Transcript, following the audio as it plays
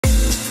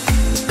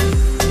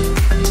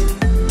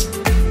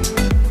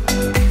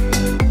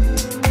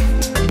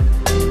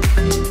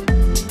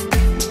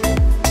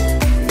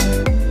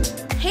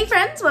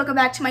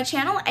welcome back to my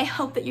channel. I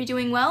hope that you're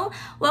doing well.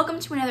 Welcome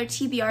to another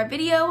TBR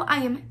video. I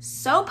am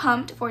so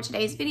pumped for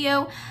today's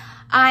video.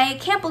 I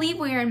can't believe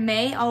we're in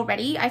May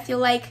already. I feel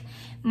like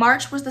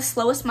March was the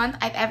slowest month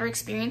I've ever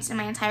experienced in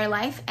my entire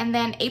life, and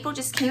then April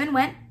just came and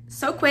went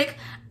so quick.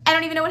 I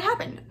don't even know what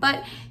happened,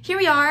 but here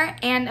we are,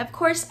 and of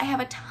course I have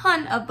a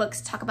ton of books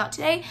to talk about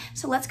today,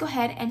 so let's go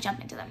ahead and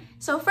jump into them.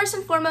 So first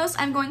and foremost,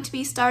 I'm going to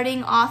be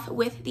starting off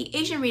with the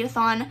Asian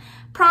Read-A-Thon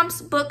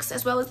prompts, books,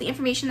 as well as the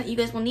information that you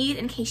guys will need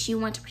in case you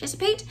want to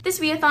participate.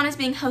 This Read-A-Thon is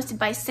being hosted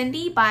by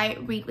Cindy by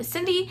Read with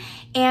Cindy,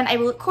 and I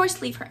will of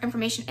course leave her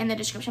information in the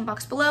description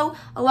box below,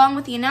 along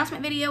with the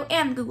announcement video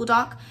and Google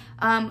Doc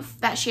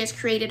that she has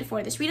created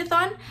for this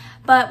Read-A-Thon.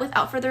 But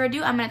without further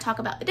ado, I'm going to talk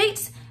about the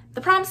dates, the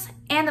prompts,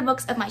 and the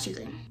books of my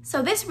choosing.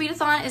 So this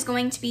Read-A-Thon is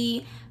going to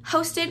be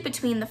hosted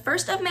between the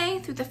 1st of May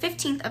through the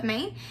 15th of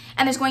May,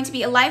 and there's going to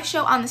be a live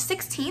show on the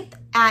 16th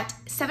at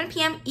 7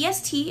 p.m.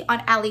 EST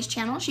on Allie's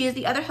channel. She is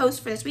the other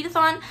host for this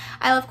Read-A-Thon.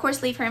 I'll of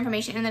course leave her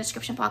information in the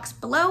description box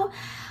below.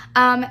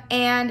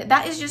 And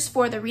that is just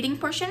for the reading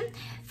portion.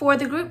 For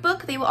the group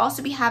book, they will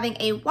also be having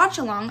a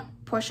watch-along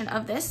portion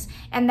of this,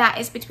 and that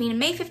is between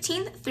May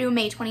 15th through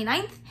May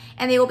 29th,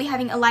 and they will be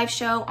having a live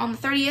show on the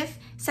 30th,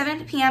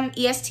 7 p.m.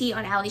 EST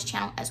on Allie's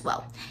channel as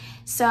well.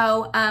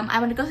 So I'm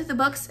going to go through the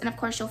books, and of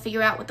course you'll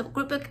figure out what the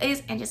group book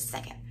is in just a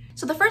second.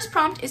 So the first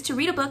prompt is to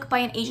read a book by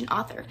an Asian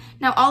author.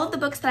 Now all of the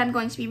books that I'm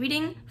going to be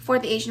reading for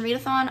the Asian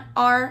Read-A-Thon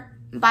are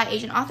by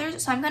Asian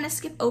authors, so I'm going to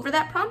skip over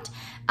that prompt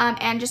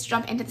and just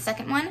jump into the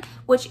second one,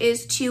 which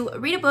is to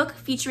read a book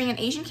featuring an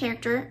Asian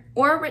character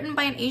or written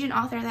by an Asian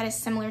author that is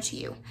similar to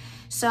you.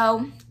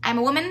 So I'm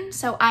a woman,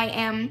 so I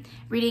am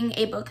reading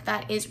a book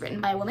that is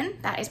written by a woman.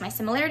 That is my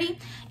similarity,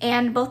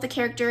 and both the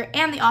character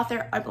and the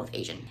author are both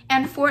Asian.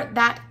 And for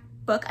that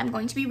book, I'm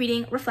going to be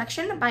reading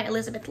Reflection by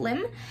Elizabeth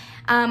Lim.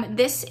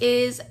 This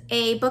is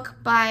a book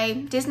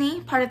by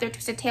Disney, part of their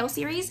Twisted Tale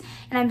series,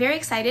 and I'm very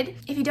excited.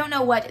 If you don't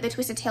know what the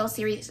Twisted Tale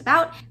series is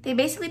about, they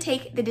basically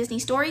take the Disney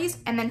stories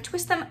and then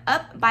twist them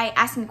up by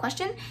asking a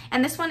question,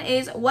 and this one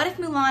is, what if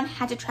Mulan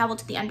had to travel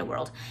to the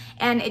underworld?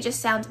 And it just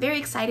sounds very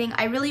exciting.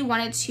 I really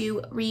wanted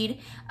to read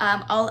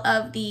all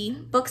of the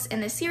books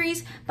in this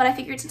series, but I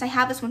figured since I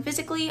have this one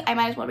physically, I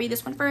might as well read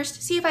this one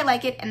first, see if I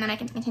like it, and then I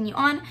can continue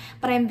on,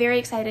 but I'm very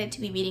excited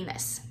to be reading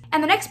this.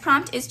 And the next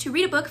prompt is to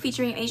read a book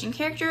featuring an Asian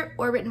character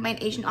or written by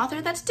an Asian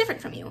author that's different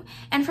from you.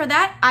 And for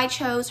that, I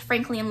chose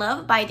Frankly in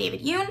Love by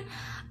David Yoon.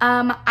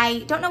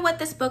 I don't know what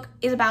this book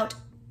is about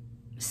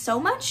so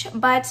much,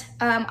 but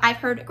I've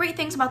heard great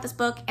things about this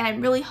book, and I'm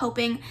really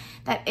hoping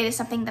that it is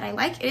something that I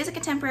like. It is a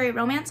contemporary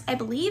romance, I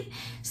believe,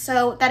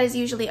 so that is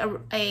usually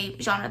a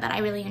genre that I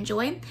really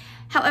enjoy.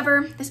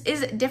 However, this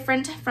is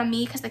different from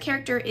me because the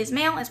character is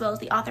male as well as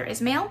the author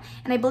is male,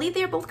 and I believe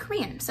they are both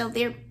Korean, so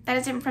that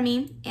is different from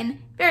me in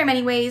very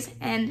many ways,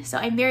 and so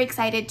I'm very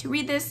excited to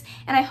read this,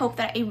 and I hope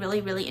that I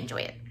really enjoy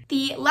it.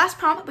 The last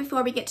prompt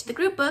before we get to the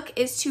group book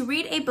is to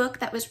read a book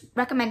that was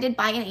recommended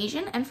by an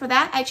Asian, and for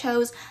that I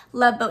chose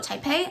Love Boat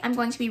Taipei. I'm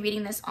going to be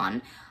reading this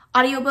on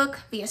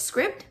audiobook via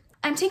script.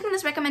 I'm taking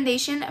this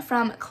recommendation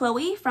from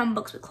Chloe from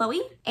Books with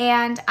Chloe,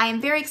 and I am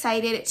very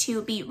excited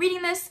to be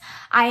reading this.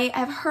 I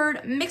have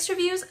heard mixed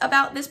reviews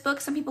about this book.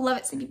 Some people love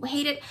it, some people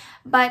hate it,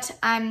 but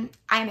I'm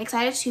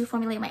excited to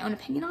formulate my own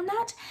opinion on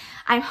that.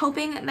 I'm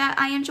hoping that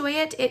I enjoy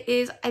it. It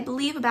is, I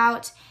believe,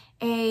 about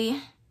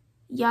a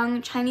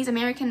young Chinese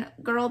American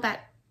girl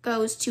that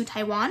goes to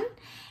Taiwan,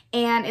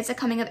 and it's a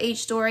coming of age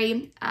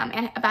story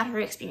and about her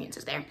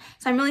experiences there.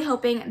 So I'm really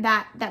hoping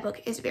that that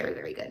book is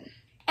very good.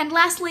 And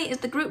lastly is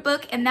the group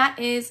book, and that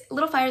is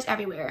Little Fires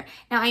Everywhere.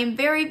 Now I am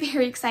very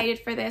excited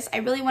for this. I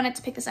really wanted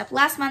to pick this up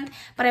last month,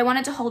 but I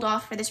wanted to hold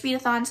off for this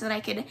Read-A-Thon so that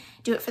I could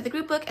do it for the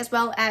group book as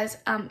well as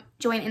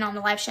join in on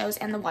the live shows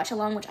and the watch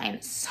along, which I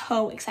am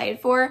so excited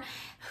for.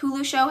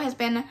 Hulu show has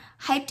been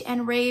hyped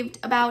and raved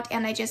about,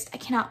 and I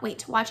cannot wait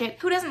to watch it.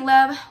 Who doesn't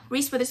love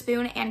Reese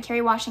Witherspoon and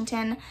Kerry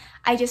Washington?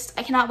 I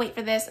cannot wait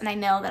for this, and I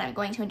know that I'm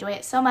going to enjoy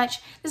it so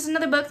much. This is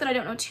another book that I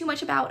don't know too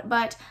much about,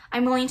 but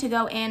I'm willing to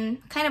go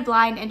in kind of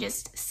blind and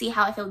just see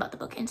how I feel about the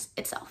book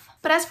itself.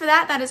 But as for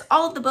that, that is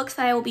all of the books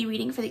that I will be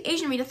reading for the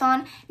Asian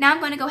Read-A-Thon. Now I'm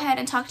going to go ahead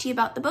and talk to you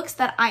about the books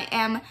that I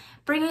am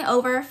bringing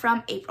over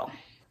from April.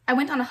 I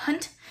went on a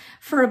hunt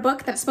for a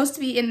book that's supposed to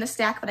be in the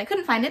stack, but I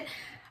couldn't find it.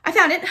 I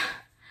found it.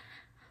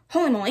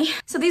 Holy moly.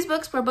 So these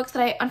books were books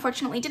that I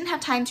unfortunately didn't have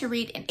time to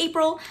read in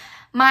April.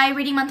 My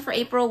reading month for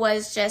April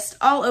was just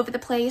all over the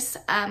place.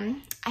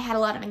 I had a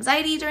lot of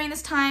anxiety during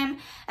this time,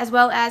 as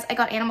well as I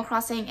got Animal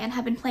Crossing and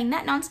have been playing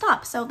that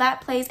nonstop, so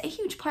that plays a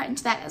huge part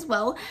into that as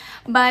well.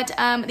 But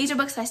these are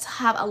books that I still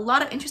have a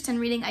lot of interest in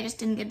reading. I just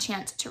didn't get a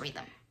chance to read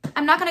them.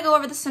 I'm not going to go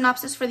over the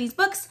synopsis for these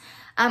books.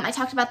 I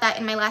talked about that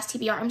in my last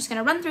TBR. I'm just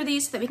going to run through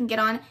these so that we can get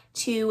on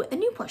to the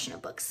new portion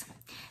of books.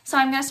 So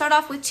I'm going to start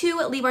off with two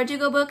Leigh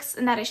Bardugo books,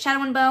 and that is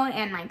Shadow and Bone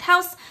and Ninth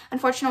House.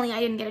 Unfortunately, I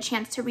didn't get a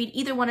chance to read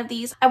either one of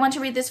these. I want to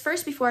read this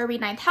first before I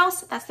read Ninth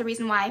House. That's the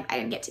reason why I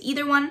didn't get to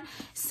either one.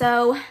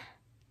 So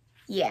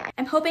yeah,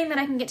 I'm hoping that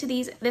I can get to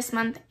these this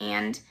month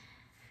and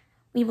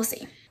we will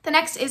see. The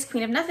next is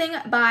Queen of Nothing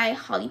by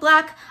Holly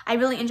Black. I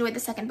really enjoyed the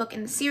second book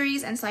in the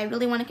series, and so I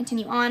really want to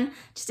continue on.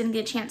 Just didn't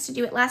get a chance to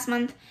do it last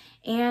month,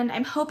 and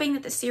I'm hoping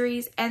that the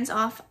series ends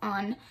off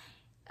on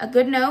a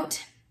good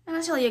note. Not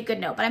necessarily a good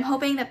note, but I'm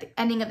hoping that the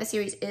ending of the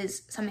series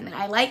is something that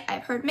I like.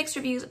 I've heard mixed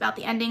reviews about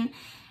the ending,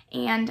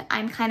 and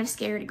I'm kind of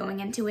scared going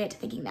into it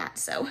thinking that,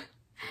 so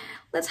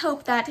let's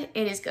hope that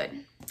it is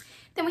good.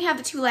 Then we have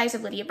The Two Lives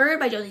of Lydia Bird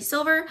by Josie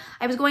Silver.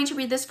 I was going to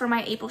read this for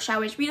my April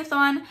Showers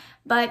Read-A-Thon,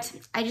 but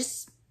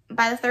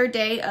by the third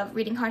day of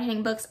reading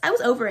hard-hitting books, I was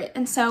over it,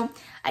 and so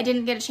I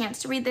didn't get a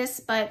chance to read this,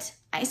 but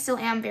I still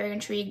am very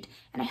intrigued,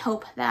 and I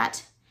hope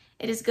that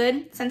it is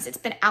good. Since it's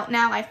been out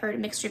now, I've heard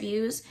mixed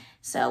reviews,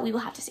 so we will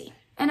have to see.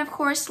 And of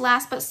course,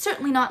 last but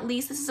certainly not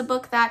least, this is a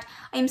book that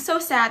I am so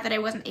sad that I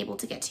wasn't able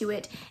to get to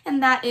it,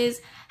 and that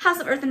is House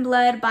of Earth and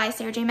Blood by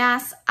Sarah J.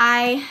 Maas.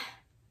 I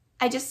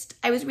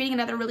was reading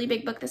another really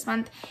big book this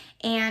month,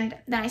 and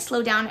then I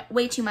slowed down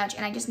way too much,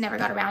 and I just never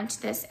got around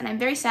to this, and I'm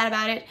very sad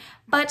about it,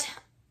 but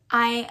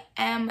I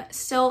am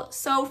still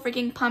so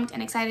freaking pumped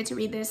and excited to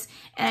read this,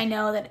 and I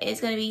know that it's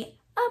going to be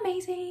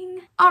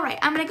amazing. All right,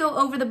 I'm going to go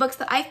over the books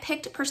that I've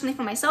picked personally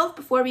for myself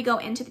before we go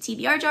into the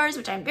TBR jars,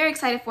 which I'm very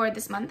excited for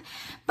this month.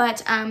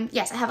 But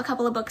yes, I have a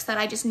couple of books that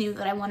I just knew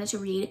that I wanted to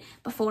read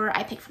before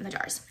I picked from the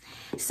jars.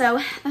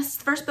 So the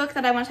first book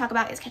that I want to talk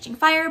about is Catching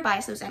Fire by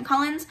Suzanne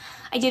Collins.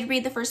 I did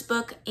read the first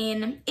book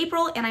in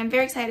April, and I'm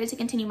very excited to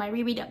continue my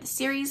reread of the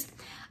series.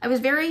 I was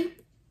very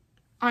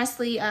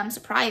honestly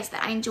surprised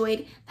that I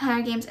enjoyed The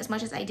Hunger Games as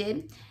much as I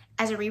did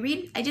as a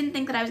reread. I didn't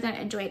think that I was going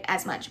to enjoy it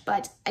as much,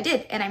 but I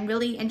did, and I'm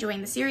really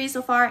enjoying the series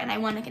so far, and I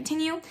want to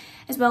continue,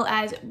 as well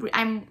as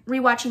I'm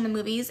rewatching the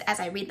movies as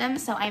I read them,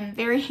 so I'm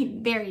very,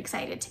 very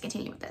excited to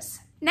continue with this.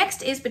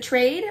 Next is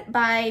Betrayed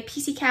by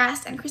PC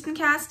Cast and Kristen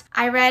Cast.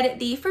 I read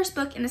the first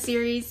book in the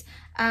series,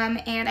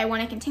 and I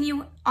want to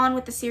continue on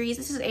with the series.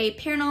 This is a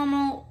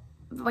paranormal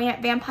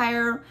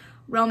vampire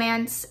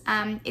romance.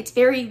 It's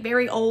very,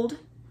 very old.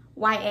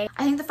 YA.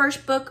 I think the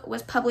first book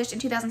was published in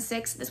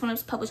 2006. This one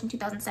was published in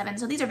 2007.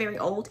 So these are very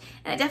old,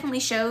 and it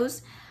definitely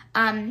shows.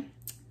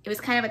 It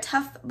was kind of a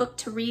tough book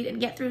to read and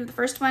get through the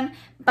first one,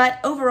 but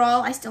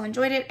overall I still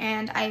enjoyed it,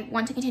 and I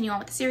want to continue on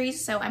with the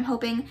series, so I'm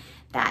hoping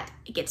that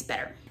it gets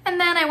better. And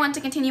then I want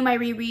to continue my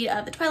reread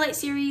of the Twilight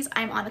series.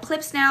 I'm on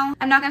Eclipse now.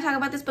 I'm not going to talk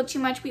about this book too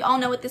much. We all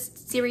know what this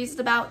series is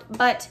about,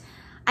 but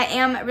I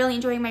am really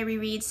enjoying my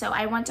reread, so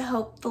I want to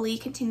hopefully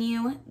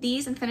continue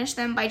these and finish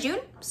them by June.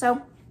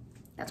 So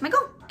that's my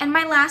goal. And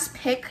my last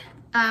pick,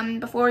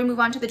 before we move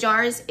on to the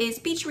jars, is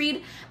Beach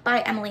Read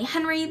by Emily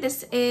Henry.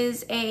 This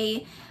is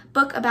a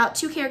book about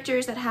two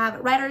characters that have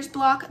writer's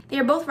block. They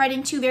are both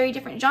writing two very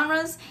different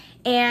genres,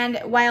 and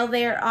while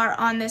they are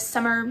on this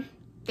summer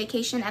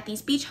vacation at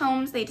these beach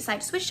homes, they decide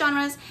to switch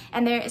genres,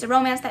 and there is a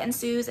romance that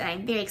ensues, and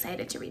I'm very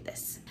excited to read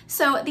this.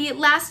 So the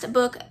last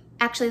book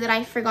actually that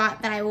I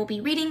forgot that I will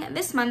be reading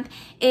this month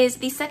is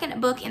the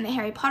second book in the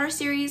Harry Potter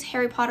series,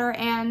 Harry Potter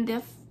and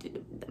the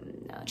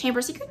Chamber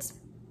of Secrets.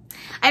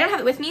 I don't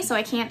have it with me, so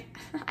I can't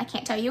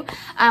tell you.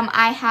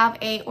 I have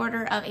a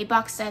order of a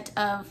box set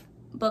of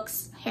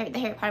books, the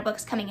Harry Potter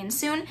books, coming in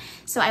soon,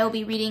 so I will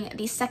be reading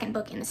the second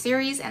book in the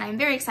series, and I'm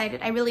very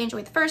excited. I really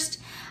enjoyed the first,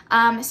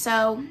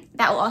 so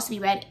that will also be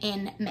read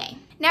in May.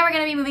 Now we're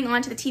going to be moving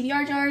on to the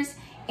TBR jars,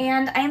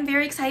 and I am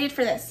very excited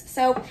for this.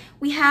 So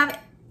we have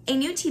a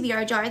new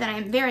TBR jar that I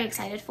am very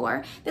excited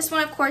for. This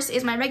one, of course,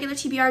 is my regular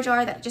TBR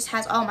jar that just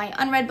has all my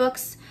unread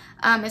books,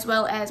 as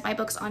well as my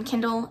books on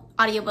Kindle,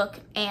 audiobook,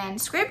 and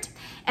script.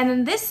 And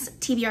then this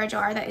TBR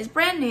jar that is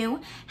brand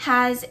new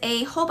has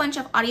a whole bunch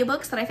of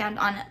audiobooks that I found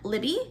on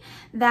Libby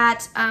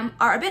that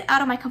are a bit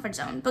out of my comfort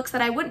zone. Books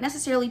that I wouldn't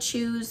necessarily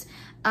choose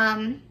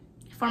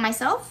for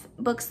myself.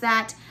 Books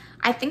that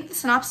I think the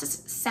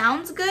synopsis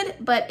sounds good,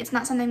 but it's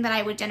not something that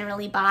I would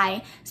generally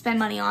buy, spend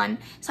money on.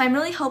 So I'm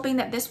really hoping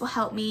that this will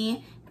help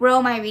me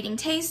grow my reading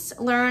tastes,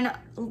 learn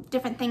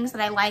different things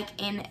that I like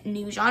in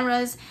new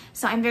genres.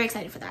 So I'm very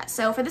excited for that.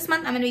 So for this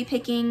month, I'm going to be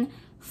picking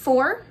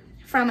 4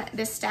 from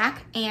this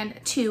stack and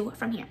 2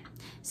 from here.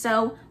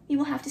 So we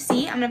will have to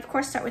see. I'm going to, of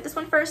course, start with this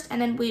one first, and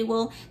then we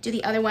will do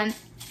the other one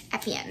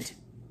at the end.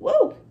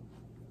 Whoa!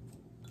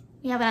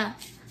 We have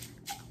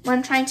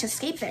one trying to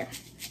escape there.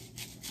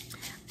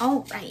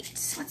 All right,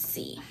 let's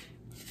see.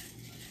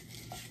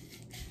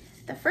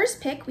 The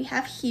first pick we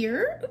have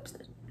here, oops,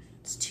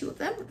 it's 2 of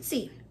them. Let's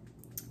see.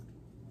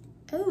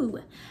 Oh,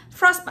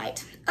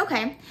 Frostbite.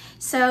 Okay,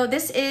 so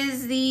this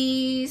is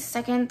the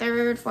second,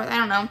 third, fourth, I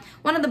don't know,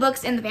 one of the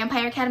books in the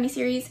Vampire Academy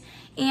series,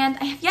 and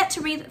I have yet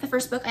to read the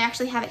first book. I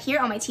actually have it here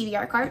on my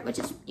TBR card, which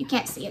is, you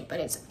can't see it, but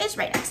it's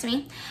right next to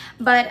me.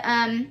 But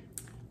I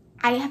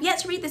have yet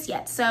to read this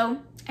yet, so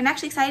I'm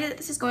actually excited that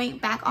this is going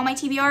back on my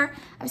TBR.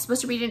 I was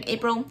supposed to read it in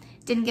April,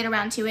 didn't get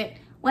around to it,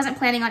 wasn't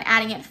planning on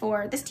adding it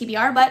for this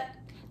TBR, but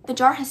the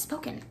jar has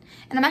spoken.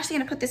 And I'm actually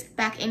gonna put this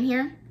back in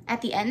here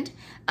at the end,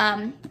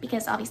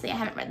 because obviously I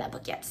haven't read that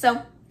book yet.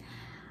 So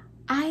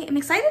I am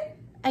excited.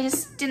 I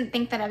just didn't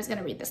think that I was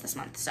gonna read this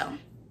month, so.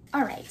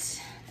 All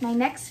right, my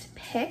next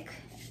pick,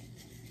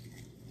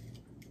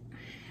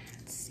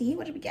 let's see,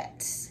 what did we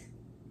get?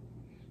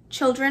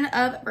 Children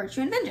of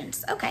Virtue and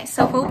Vengeance. Okay,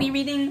 so we'll be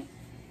reading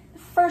the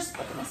first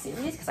book in the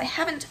series because I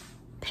haven't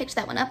picked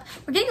that one up.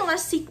 We're getting a lot of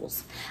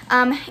sequels.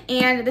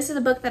 And this is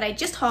a book that I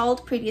just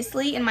hauled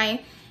previously in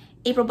my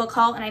April book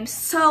haul, and I'm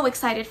so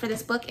excited for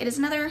this book. It is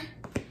another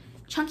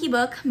chunky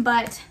book,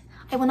 but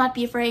I will not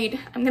be afraid.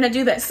 I'm gonna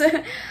do this.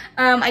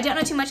 I don't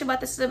know too much about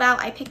this is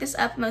about. I picked this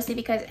up mostly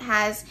because it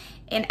has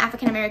an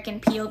African-American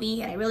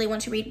POV, and I really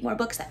want to read more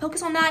books that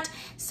focus on that.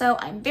 So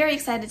I'm very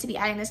excited to be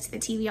adding this to the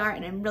TBR,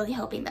 and I'm really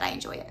hoping that I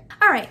enjoy it.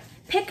 All right,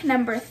 pick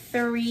number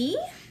 3.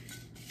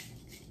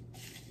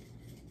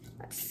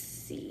 Let's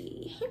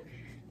see,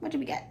 what do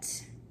we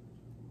get?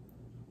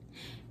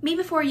 Me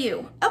Before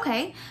You.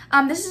 Okay,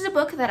 this is a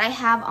book that I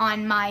have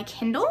on my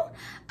Kindle.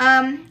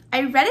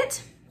 I read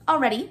it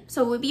already,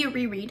 so it would be a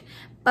reread,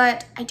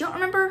 but I don't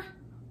remember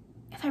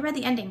if I read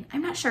the ending.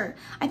 I'm not sure.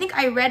 I think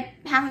I read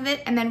half of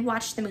it and then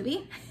watched the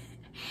movie.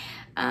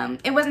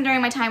 It wasn't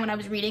during my time when I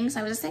was reading,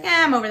 so I was just like,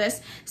 I'm over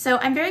this. So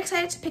I'm very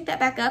excited to pick that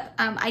back up.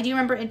 I do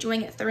remember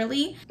enjoying it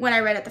thoroughly when I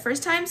read it the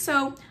first time,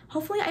 so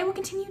hopefully I will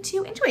continue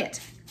to enjoy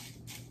it.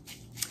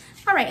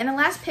 All right, and the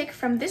last pick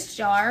from this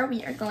jar,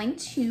 we are going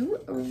to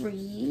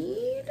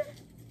read,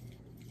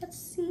 let's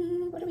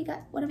see, what do we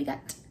got? What do we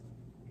got?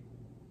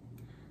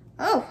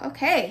 Oh,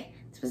 okay.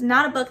 This was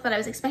not a book that I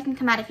was expecting to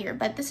come out of here,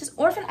 but this is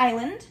Orphan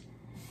Island.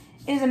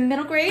 It is a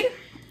middle grade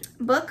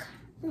book.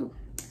 Ooh,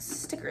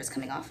 sticker is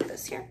coming off of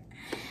this here.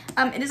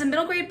 It is a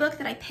middle grade book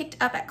that I picked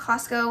up at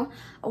Costco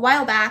a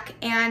while back,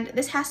 and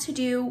this has to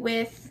do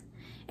with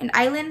an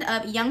island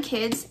of young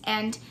kids,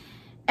 and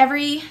I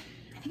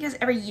think it's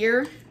every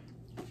year,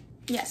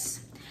 yes.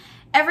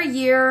 Every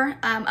year,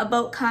 a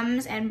boat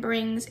comes and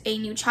brings a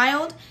new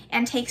child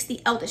and takes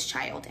the eldest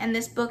child. And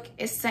this book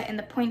is set in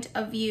the point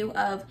of view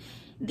of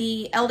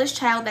the eldest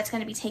child that's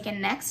going to be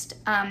taken next.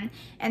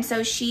 And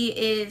so she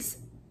is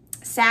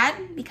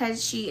sad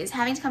because she is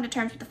having to come to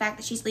terms with the fact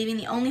that she's leaving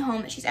the only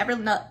home that she's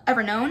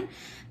ever known.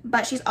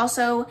 But she's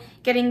also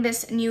getting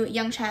this new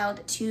young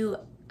child to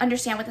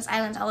understand what this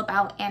island's all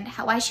about and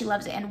why she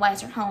loves it and why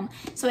it's her home.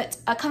 So it's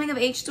a coming of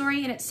age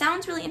story, and it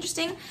sounds really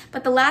interesting.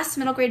 But the last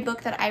middle grade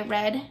book that I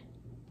read,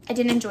 I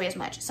didn't enjoy as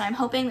much. So I'm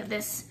hoping that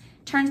this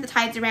turns the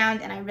tides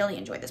around and I really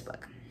enjoy this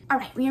book. All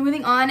right, we are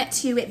moving on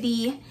to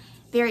the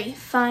very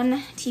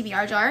fun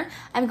TBR jar.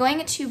 I'm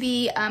going to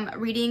be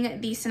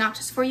reading the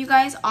synopsis for you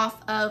guys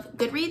off of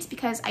Goodreads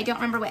because I don't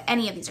remember what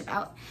any of these are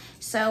about.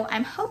 So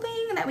I'm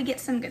hoping that we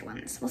get some good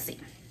ones. We'll see.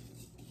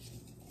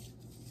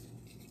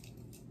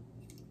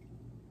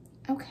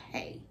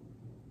 Okay.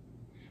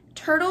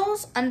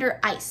 Turtles Under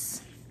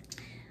Ice.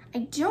 I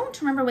don't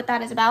remember what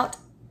that is about.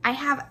 I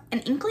have an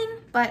inkling,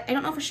 but I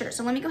don't know for sure.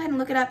 So let me go ahead and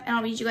look it up and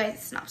I'll read you guys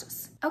the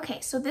synopsis.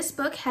 Okay, so this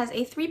book has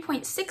a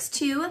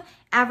 3.62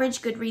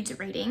 average Goodreads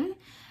rating.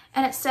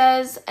 And it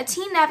says, a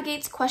teen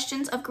navigates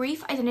questions of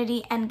grief,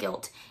 identity, and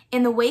guilt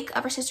in the wake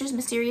of her sister's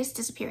mysterious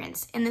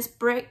disappearance. In this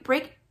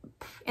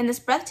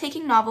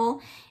breathtaking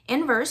novel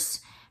in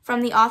verse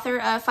from the author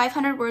of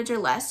 500 Words or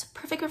Less,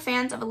 perfect for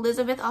fans of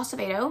Elizabeth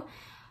Acevedo,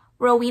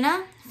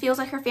 Rowena feels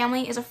like her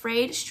family is a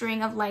frayed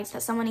string of lights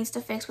that someone needs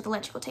to fix with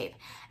electrical tape.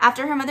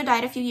 After her mother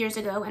died a few years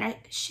ago,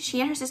 she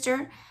and her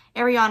sister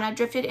Ariana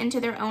drifted into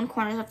their own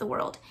corners of the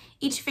world,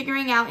 each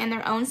figuring out in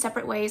their own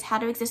separate ways how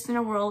to exist in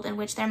a world in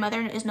which their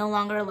mother is no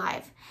longer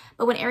alive.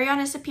 But when Ariana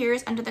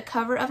disappears under the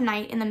cover of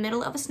night in the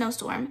middle of a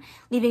snowstorm,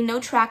 leaving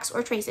no tracks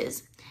or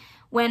traces,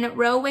 when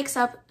Ro wakes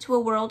up to a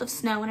world of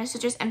snow in her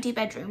sister's empty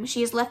bedroom,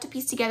 she is left to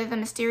piece together the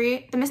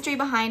mystery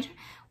behind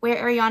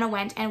where Ariana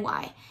went and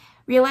why,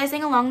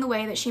 realizing along the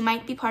way that she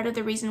might be part of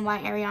the reason why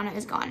Ariana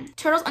is gone.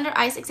 Turtles Under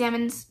Ice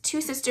examines two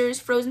sisters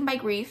frozen by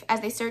grief as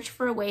they search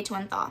for a way to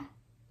unthaw.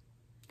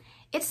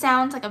 It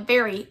sounds like a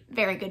very,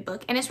 very good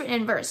book, and it's written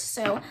in verse,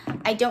 so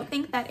I don't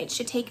think that it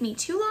should take me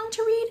too long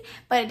to read,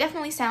 but it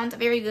definitely sounds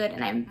very good,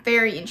 and I'm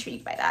very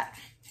intrigued by that.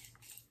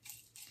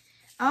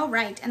 All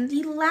right, and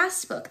the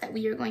last book that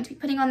we are going to be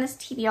putting on this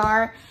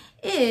TBR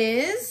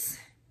is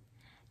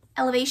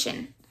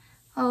Elevation.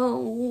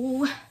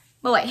 Oh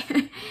boy.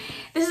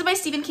 This is by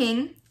Stephen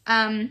King.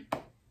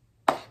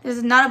 This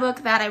is not a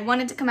book that I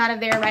wanted to come out of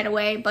there right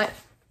away, but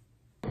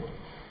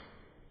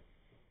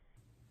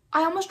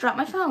I almost dropped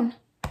my phone.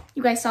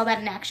 You guys saw that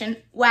in action.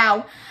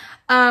 Wow.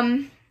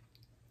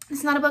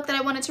 It's not a book that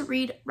I wanted to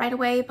read right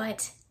away,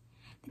 but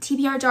the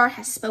TBR jar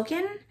has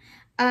spoken.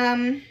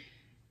 I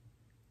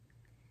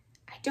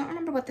don't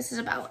remember what this is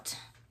about.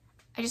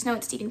 I just know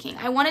it's Stephen King.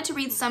 I wanted to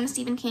read some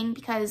Stephen King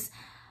because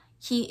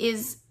he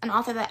is an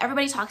author that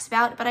everybody talks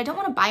about, but I don't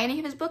want to buy any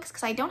of his books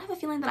because I don't have a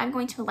feeling that I'm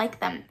going to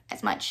like them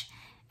as much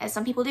as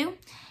some people do.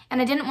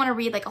 And I didn't want to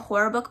read like a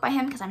horror book by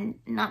him because I'm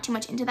not too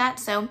much into that.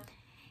 So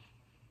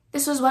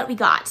this was what we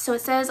got. So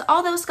it says,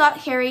 although Scott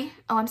Carey,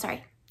 oh, I'm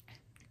sorry.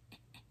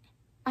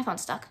 My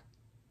phone's stuck.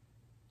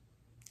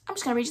 I'm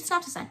just going to read you the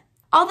synopsis then.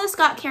 Although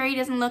Scott Carey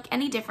doesn't look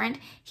any different,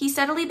 he's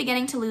steadily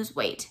beginning to lose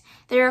weight.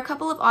 There are a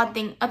couple of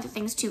other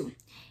things too.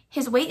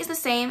 His weight is the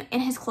same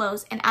in his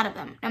clothes and out of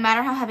them, no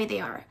matter how heavy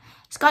they are.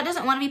 Scott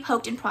doesn't want to be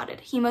poked and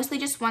prodded. He mostly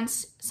just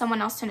wants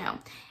someone else to know.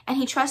 And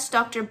he trusts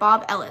Dr.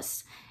 Bob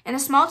Ellis, In the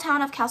small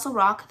town of Castle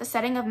Rock, the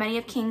setting of many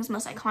of King's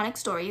most iconic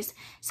stories,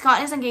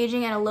 Scott is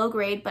engaging in a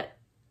low-grade but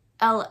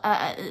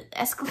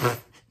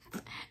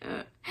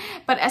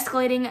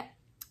escalating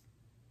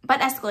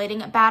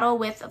battle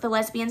with the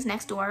lesbians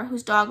next door,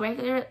 whose dog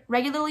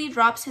regularly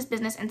drops his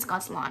business in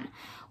Scott's lawn.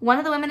 One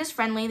of the women is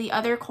friendly, the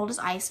other cold as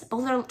ice.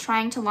 Both are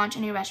trying to launch a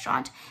new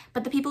restaurant,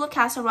 but the people of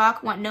Castle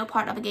Rock want no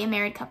part of a gay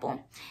married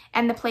couple,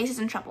 and the place is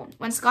in trouble.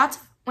 When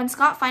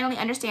Scott finally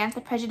understands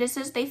the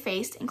prejudices they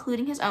faced,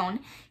 including his own,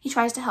 he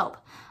tries to help.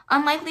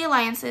 Unlikely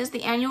alliances,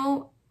 the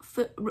annual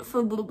foot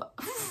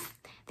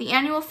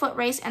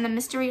race, and the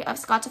mystery of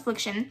Scott's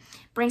affliction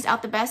brings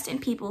out the best in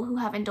people who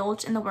have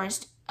indulged in the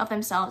worst of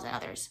themselves and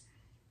others.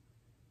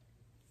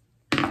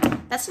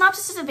 That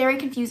synopsis is very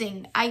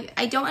confusing.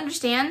 I don't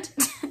understand,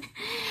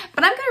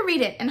 but I'm gonna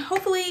read it, and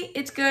hopefully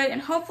it's good,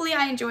 and hopefully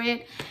I enjoy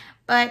it.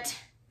 But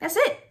that's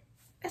it.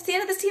 That's the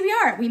end of this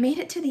TBR. We made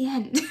it to the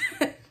end.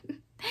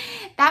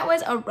 That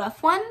was a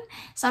rough one,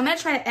 so I'm gonna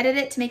try to edit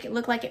it to make it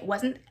look like it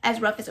wasn't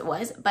as rough as it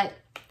was, but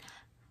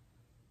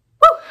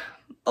woo,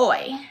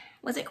 boy,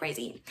 was it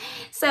crazy.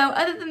 So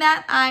other than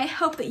that, I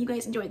hope that you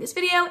guys enjoyed this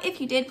video.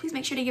 If you did, please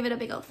make sure to give it a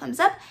big old thumbs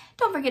up.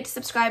 Don't forget to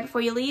subscribe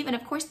before you leave, and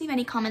of course, leave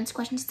any comments,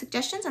 questions,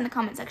 suggestions in the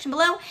comment section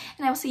below,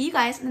 and I will see you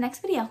guys in the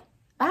next video.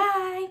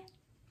 Bye!